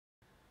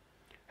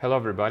Hello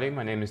everybody,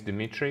 my name is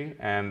Dimitri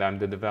and I'm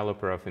the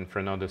developer of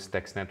InfraNodus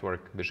text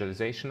network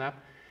visualization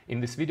app. In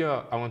this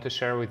video I want to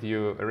share with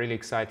you a really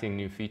exciting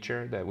new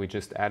feature that we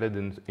just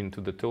added into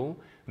the tool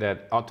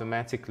that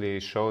automatically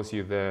shows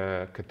you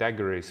the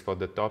categories for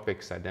the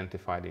topics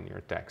identified in your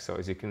text. So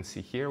as you can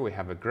see here, we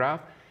have a graph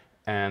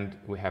and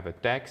we have a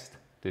text.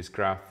 This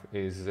graph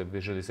is a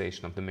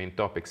visualization of the main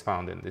topics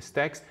found in this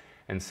text.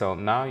 And so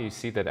now you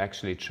see that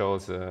actually it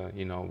shows,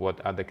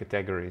 what are the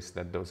categories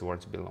that those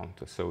words belong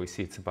to. So we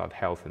see it's about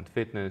health and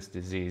fitness,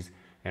 disease,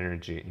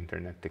 energy,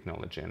 internet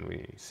technology, and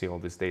we see all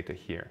this data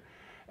here.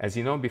 As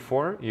you know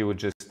before, you would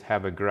just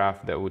have a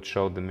graph that would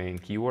show the main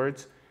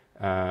keywords,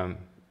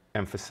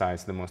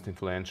 emphasize the most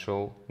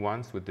influential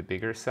ones with the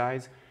bigger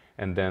size,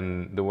 and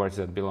then the words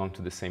that belong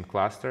to the same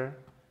cluster,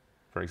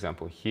 for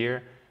example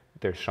here,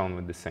 they're shown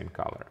with the same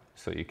color.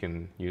 So you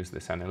can use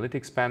this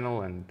analytics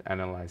panel and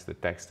analyze the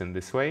text in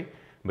this way.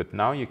 But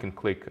now you can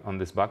click on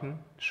this button,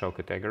 show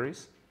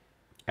categories,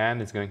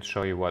 and it's going to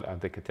show you what are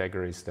the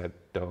categories that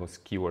those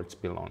keywords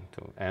belong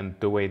to. And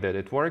the way that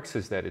it works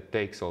is that it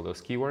takes all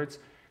those keywords,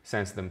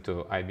 sends them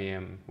to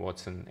IBM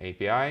Watson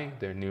API.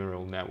 Their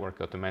neural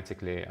network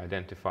automatically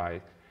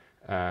identifies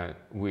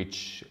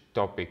which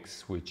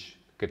topics, which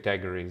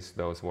categories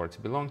those words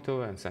belong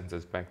to, and sends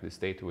us back this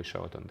data. We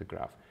show it on the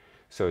graph.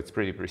 So it's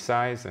pretty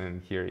precise,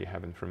 and here you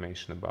have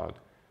information about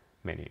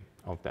many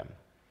of them.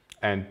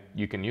 And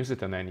you can use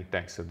it on any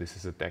text. So this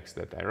is a text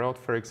that I wrote,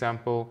 for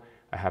example.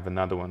 I have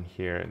another one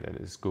here that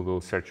is Google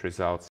search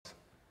results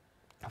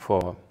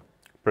for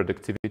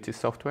productivity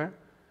software.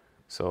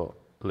 So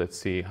let's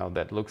see how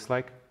that looks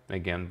like.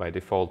 Again, by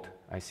default,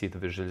 I see the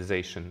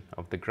visualization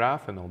of the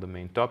graph and all the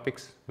main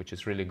topics, which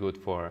is really good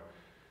for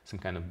some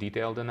kind of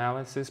detailed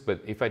analysis.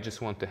 But if I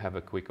just want to have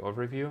a quick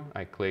overview,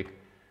 I click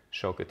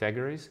Show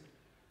Categories.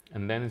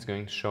 And then it's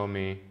going to show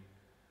me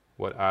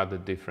what are the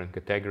different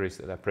categories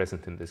that are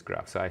present in this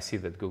graph. So I see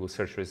that Google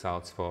search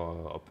results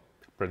for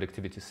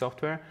productivity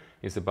software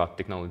is about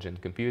technology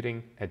and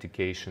computing,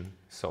 education,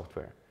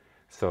 software.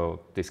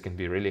 So this can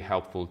be really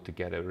helpful to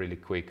get a really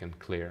quick and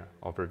clear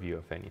overview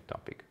of any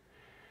topic.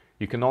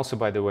 You can also,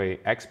 by the way,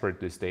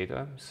 export this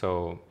data.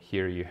 So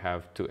here you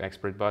have two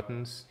export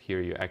buttons.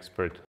 Here you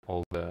export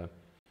all the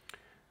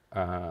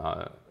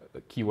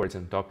keywords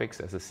and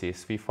topics as a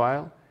CSV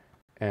file.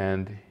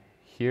 And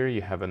here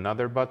you have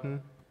another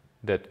button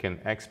that can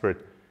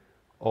export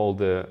all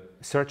the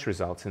search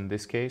results in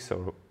this case,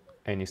 or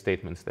any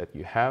statements that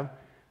you have,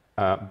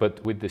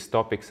 but with these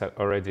topics are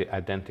already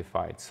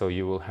identified. So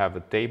you will have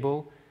a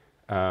table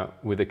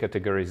with a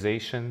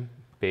categorization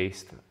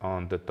based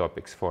on the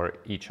topics for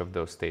each of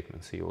those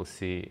statements. So you will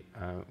see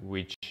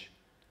which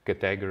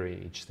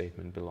category each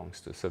statement belongs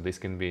to. So this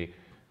can be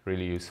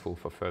really useful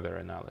for further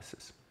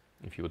analysis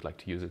if you would like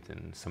to use it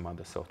in some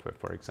other software,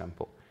 for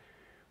example.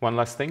 One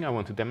last thing I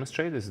want to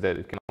demonstrate is that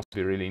it can also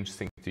be really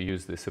interesting to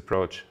use this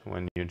approach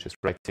when you're just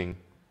writing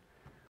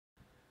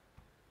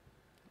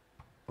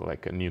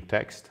like a new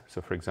text.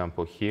 So for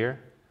example, here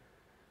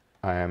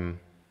I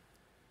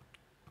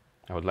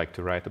would like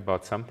to write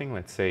about something.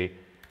 Let's say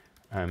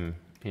I'm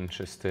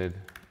interested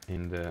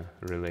in the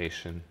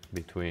relation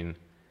between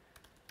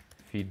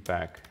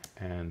feedback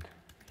and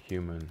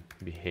human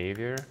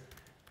behavior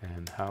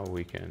and how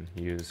we can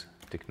use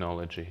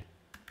technology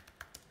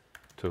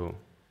to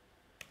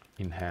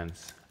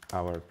enhance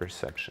our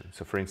perception.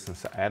 So for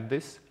instance, I add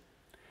this.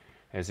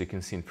 As you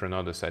can see,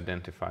 InfraNodus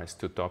identifies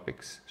two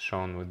topics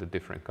shown with the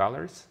different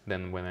colors.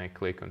 Then when I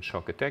click on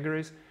Show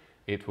Categories,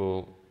 it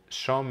will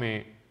show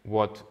me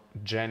what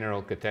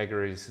general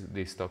categories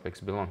these topics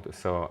belong to.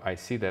 So I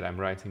see that I'm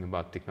writing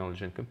about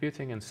technology and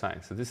computing and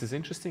science. So this is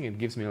interesting. It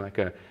gives me like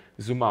a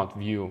zoom out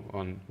view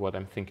on what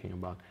I'm thinking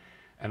about.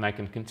 And I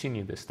can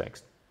continue this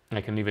text.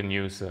 I can even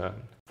use,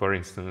 for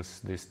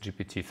instance, this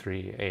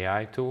GPT-3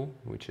 AI tool,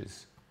 which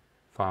is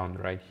found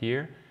right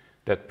here,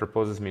 that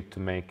proposes me to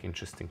make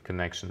interesting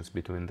connections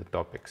between the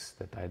topics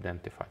that I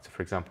identified. So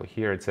for example,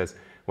 here it says,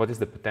 what is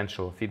the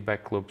potential of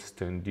feedback loops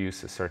to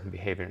induce a certain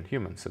behavior in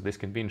humans? So this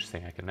can be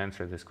interesting. I can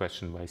answer this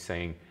question by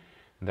saying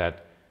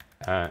that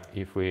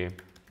if we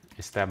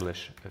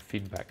establish a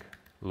feedback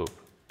loop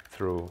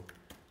through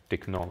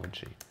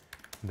technology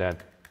that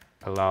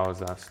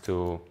allows us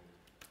to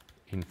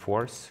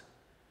enforce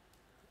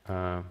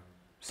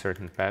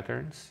certain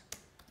patterns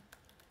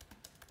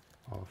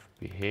of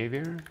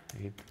behavior,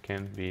 it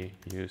can be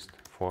used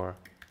for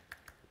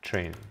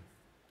training.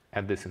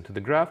 Add this into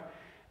the graph.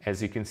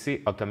 As you can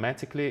see,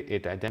 automatically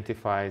it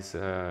identifies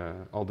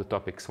all the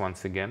topics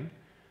once again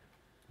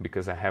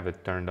because I have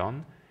it turned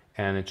on,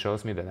 and it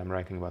shows me that I'm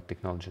writing about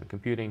technology and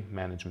computing,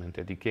 management,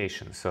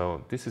 education.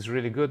 So this is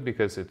really good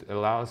because it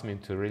allows me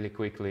to really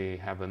quickly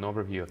have an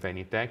overview of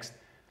any text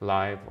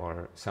live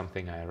or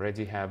something I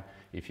already have.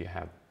 If you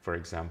have, for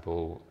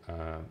example,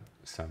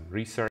 some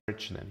research,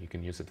 then you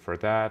can use it for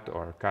that,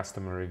 or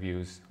customer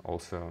reviews,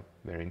 also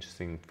very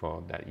interesting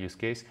for that use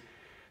case.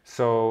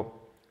 So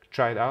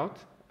try it out,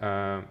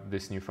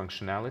 this new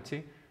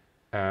functionality.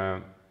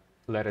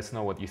 Let us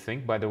know what you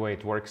think. By the way,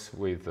 it works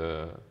with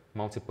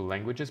multiple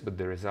languages, but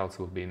the results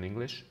will be in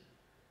English.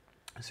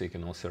 So you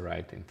can also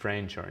write in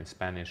French or in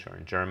Spanish or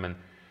in German.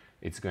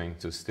 It's going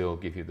to still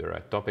give you the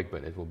right topic,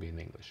 but it will be in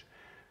English.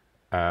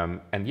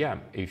 And yeah,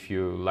 if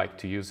you like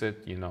to use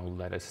it,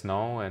 let us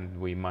know and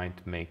we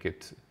might make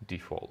it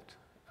default.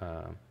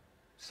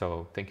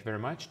 So thank you very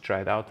much.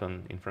 Try it out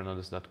on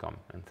infranodus.com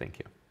and thank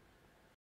you.